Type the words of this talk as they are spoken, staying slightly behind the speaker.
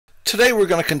Today we're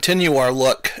going to continue our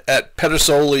look at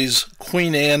Pedersoli's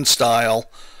Queen Anne style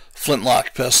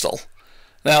flintlock pistol.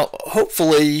 Now,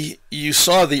 hopefully you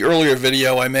saw the earlier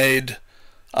video I made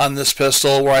on this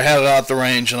pistol where I had it out the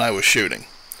range and I was shooting.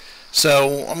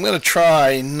 So I'm going to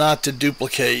try not to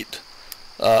duplicate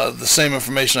the same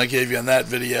information I gave you in that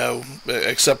video,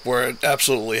 except where it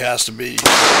absolutely has to be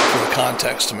for the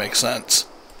context to make sense.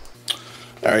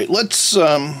 Alright, let's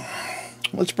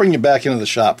bring you back into the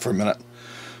shop for a minute.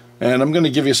 And I'm going to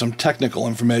give you some technical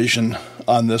information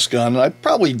on this gun. I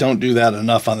probably don't do that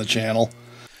enough on the channel.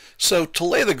 So to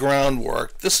lay the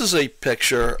groundwork, this is a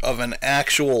picture of an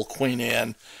actual Queen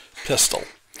Anne pistol.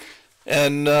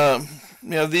 And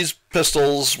these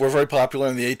pistols were very popular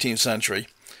in the 18th century,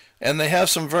 and they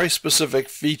have some very specific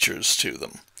features to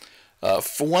them.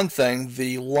 For one thing,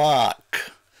 the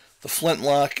lock, the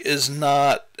flintlock, is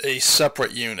not a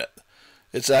separate unit.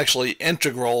 It's actually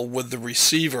integral with the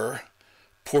receiver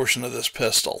portion of this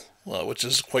pistol, which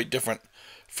is quite different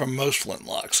from most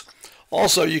flintlocks.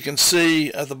 Also, you can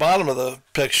see at the bottom of the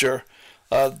picture,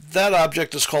 that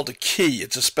object is called a key.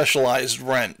 It's a specialized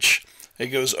wrench. It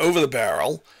goes over the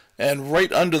barrel, and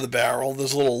right under the barrel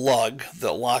there's a little lug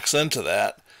that locks into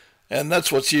that, and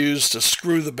that's what's used to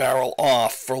screw the barrel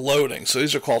off for loading. So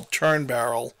these are called turn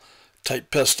barrel type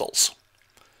pistols.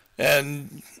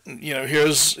 And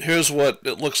here's what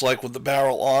it looks like with the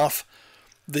barrel off.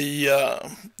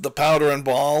 The powder and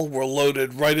ball were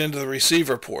loaded right into the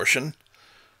receiver portion,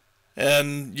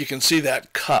 and you can see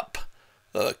that cup,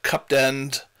 the cupped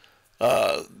end,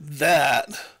 that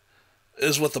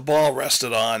is what the ball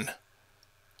rested on,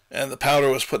 and the powder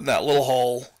was put in that little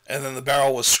hole, and then the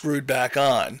barrel was screwed back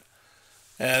on,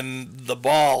 and the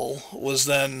ball was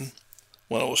then,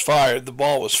 when it was fired, the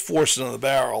ball was forced into the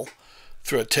barrel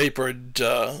through a tapered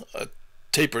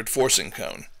forcing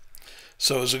cone.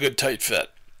 So it was a good tight fit.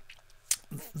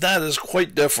 That is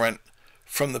quite different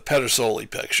from the Pedersoli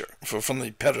picture, from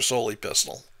the Pedersoli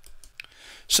pistol.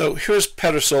 So here's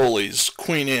Pedersoli's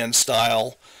Queen Anne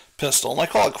style pistol. And I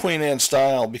call it Queen Anne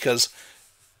style because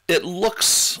it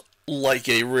looks like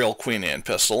a real Queen Anne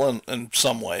pistol in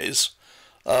some ways,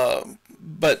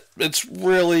 but it's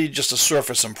really just a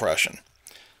surface impression.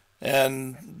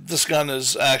 And this gun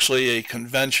is actually a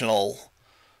conventional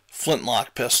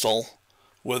flintlock pistol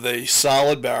with a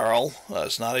solid barrel.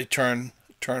 It's not a turn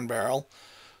barrel,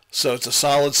 so it's a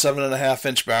solid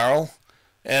 7.5-inch barrel,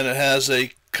 and it has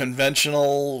a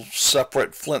conventional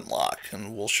separate flintlock,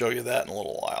 and we'll show you that in a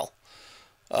little while.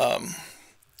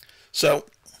 So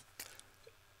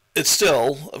it's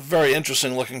still a very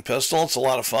interesting looking pistol. It's a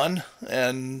lot of fun,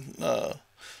 and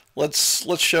let's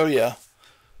show you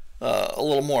a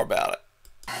little more about it.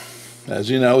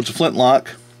 As you know, it's a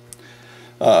flintlock,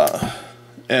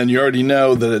 and you already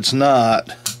know that it's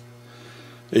not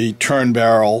a turn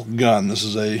barrel gun. This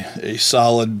is a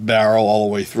solid barrel all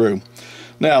the way through.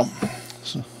 Now,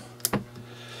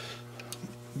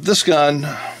 this gun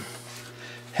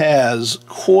has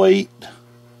quite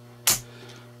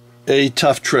a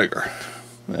tough trigger,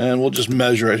 and we'll just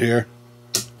measure it here.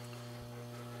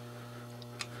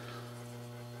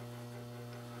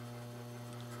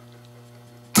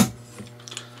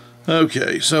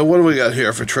 Okay, so what do we got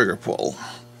here for trigger pull?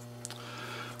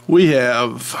 We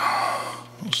have,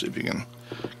 let's see if you can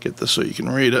get this so you can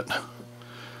read it.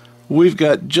 We've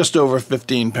got just over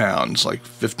 15 pounds, like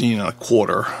 15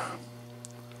 1/4.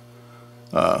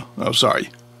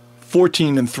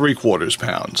 14 3/4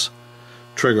 pounds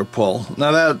trigger pull.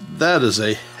 Now that is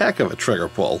a heck of a trigger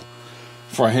pull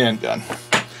for a handgun.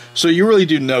 So you really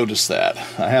do notice that,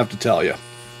 I have to tell you.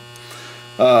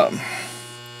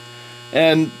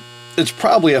 And it's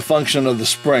probably a function of the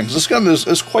springs. This gun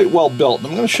is quite well built.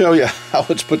 I'm going to show you how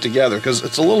it's put together because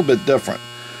it's a little bit different.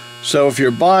 So if you're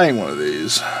buying one of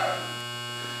these,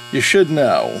 you should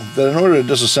know that in order to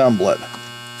disassemble it,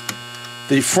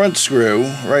 the front screw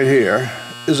right here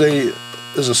is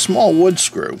a small wood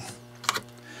screw.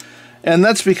 And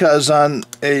that's because on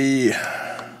a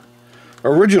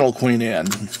original Queen Anne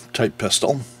type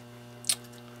pistol,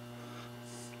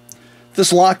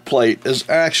 this lock plate is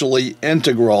actually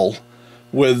integral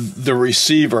with the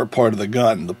receiver part of the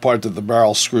gun, the part that the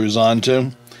barrel screws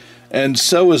onto, and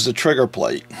so is the trigger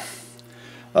plate.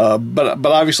 But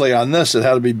obviously on this it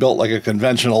had to be built like a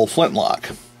conventional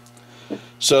flintlock.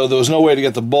 So there was no way to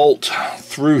get the bolt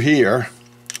through here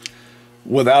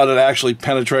without it actually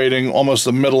penetrating almost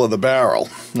the middle of the barrel,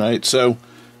 right? So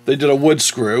they did a wood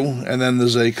screw, and then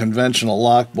there's a conventional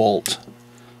lock bolt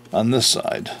on this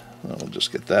side. I'll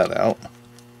just get that out,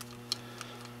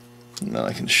 and then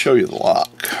I can show you the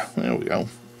lock. There we go.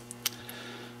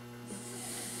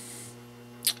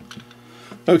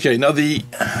 Okay, now the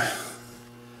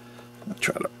I'll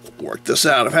try to work this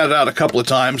out. I've had it out a couple of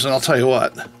times, and I'll tell you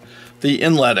what, the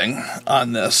inletting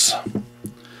on this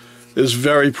is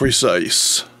very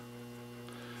precise.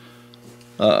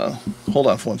 Hold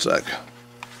on for one sec.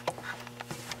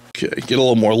 Okay, get a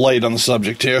little more light on the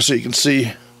subject here so you can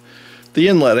see the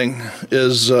inletting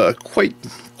is quite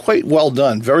well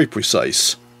done, very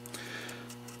precise.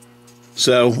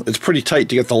 So it's pretty tight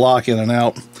to get the lock in and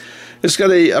out. It's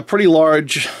got a pretty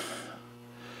large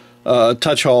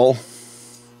touch hole.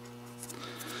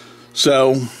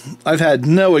 So I've had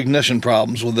no ignition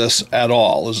problems with this at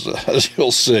all, as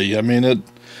you'll see. I mean,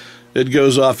 it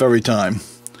goes off every time.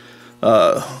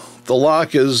 The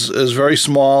lock is very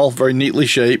small, very neatly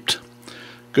shaped.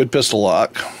 Good pistol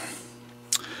lock.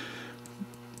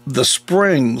 The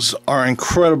springs are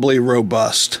incredibly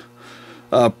robust.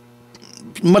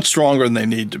 Much stronger than they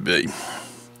need to be.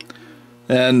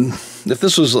 And if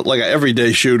this was like an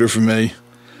everyday shooter for me,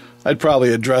 I'd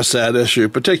probably address that issue,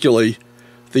 particularly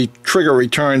the trigger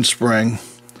return spring,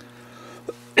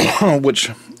 which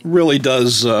really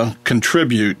does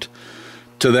contribute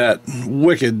to that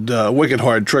wicked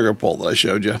hard trigger pull that I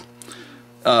showed you.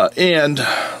 And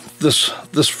this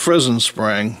frizzen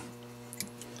spring.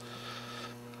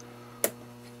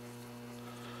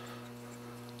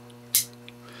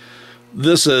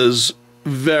 This is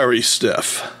very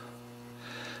stiff.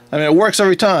 I mean, it works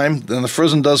every time. Then the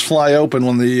frizzen does fly open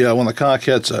when the cock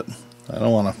hits it. I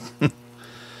don't want to.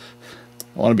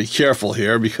 I want to be careful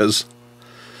here because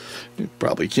you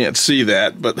probably can't see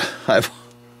that, but I've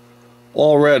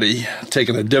already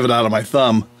taken a divot out of my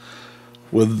thumb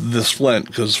with this flint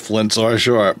because flints are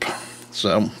sharp.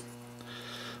 So I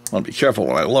want to be careful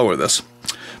when I lower this.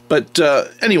 But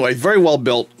anyway, very well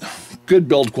built, good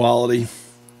build quality.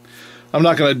 I'm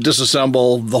not going to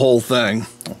disassemble the whole thing.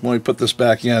 Let me put this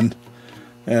back in,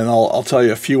 and I'll tell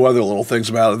you a few other little things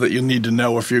about it that you need to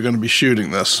know if you're going to be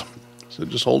shooting this. So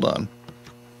just hold on.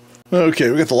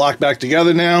 Okay, we got the lock back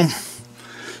together now.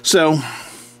 So,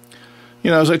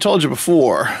 you know, as I told you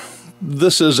before,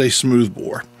 this is a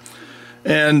smoothbore.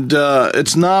 And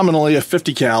it's nominally a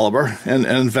 50 caliber, and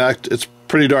in fact, it's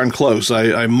pretty darn close.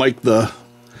 I mic'd the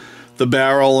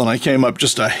barrel, and I came up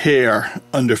just a hair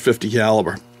under 50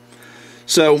 caliber.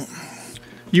 So,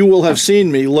 you will have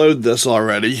seen me load this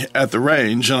already at the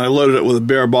range, and I loaded it with a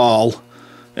bare ball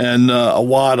and a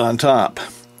wad on top.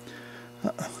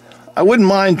 I wouldn't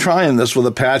mind trying this with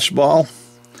a patched ball.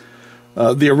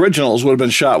 The originals would have been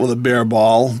shot with a bare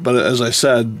ball, but as I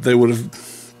said, they would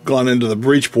have gone into the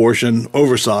breech portion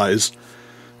oversized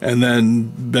and then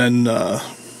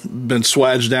been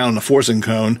swaged down in a forcing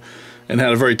cone and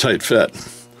had a very tight fit.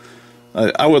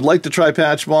 I would like to try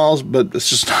patch balls, but it's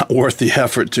just not worth the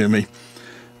effort to me.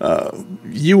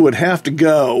 You would have to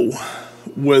go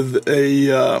with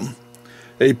a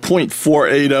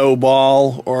 .480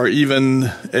 ball or even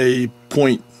a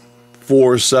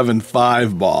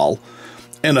 .475 ball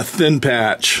and a thin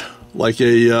patch like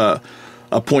a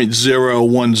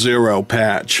 .010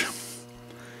 patch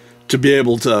to be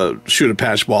able to shoot a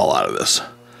patch ball out of this.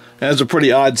 And it's a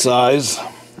pretty odd size.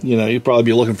 You know, you'd probably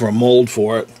be looking for a mold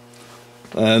for it.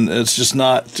 And it's just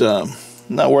not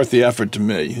worth the effort to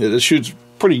me. It shoots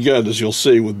pretty good, as you'll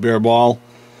see, with bare ball.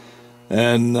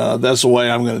 And that's the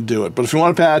way I'm going to do it. But if you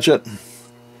want to patch it,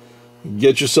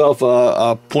 get yourself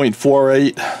a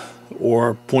 .48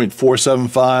 or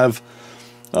 .475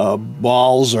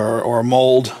 balls or a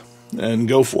mold and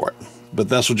go for it. But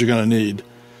that's what you're going to need,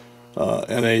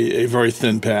 and a very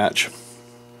thin patch.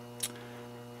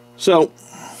 So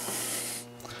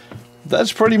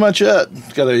that's pretty much it.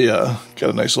 Got a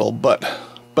nice little butt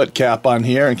cap on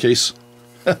here in case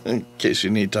you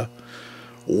need to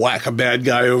whack a bad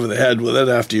guy over the head with it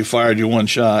after you fired your one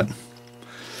shot.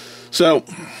 So,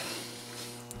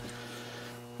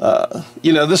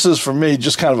 you know, this is for me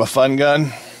just kind of a fun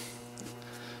gun.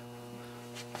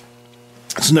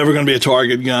 It's never going to be a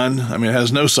target gun. I mean, it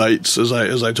has no sights, as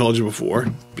I told you before,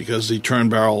 because the turn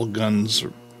barrel guns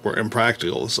were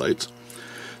impractical with sights.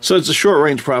 So it's a short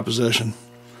range proposition.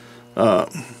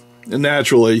 And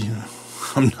naturally,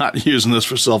 I'm not using this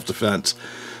for self-defense.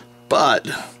 But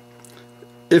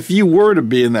if you were to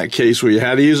be in that case where you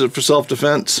had to use it for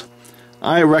self-defense,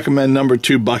 I recommend number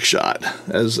 2 buckshot.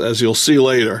 As you'll see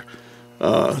later,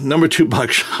 number 2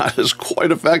 buckshot is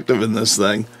quite effective in this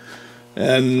thing.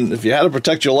 And if you had to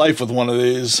protect your life with one of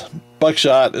these,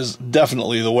 buckshot is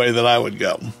definitely the way that I would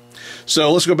go.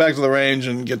 So let's go back to the range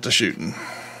and get to shooting.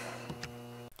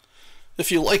 If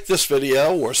you like this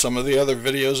video or some of the other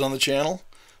videos on the channel,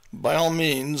 by all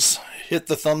means hit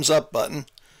the thumbs up button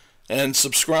and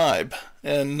subscribe.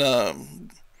 And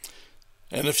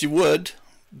if you would,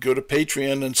 go to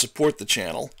Patreon and support the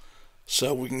channel.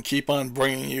 so we can keep on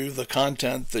bringing you the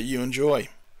content that you enjoy.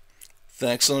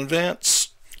 Thanks in advance.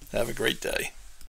 Have a great day.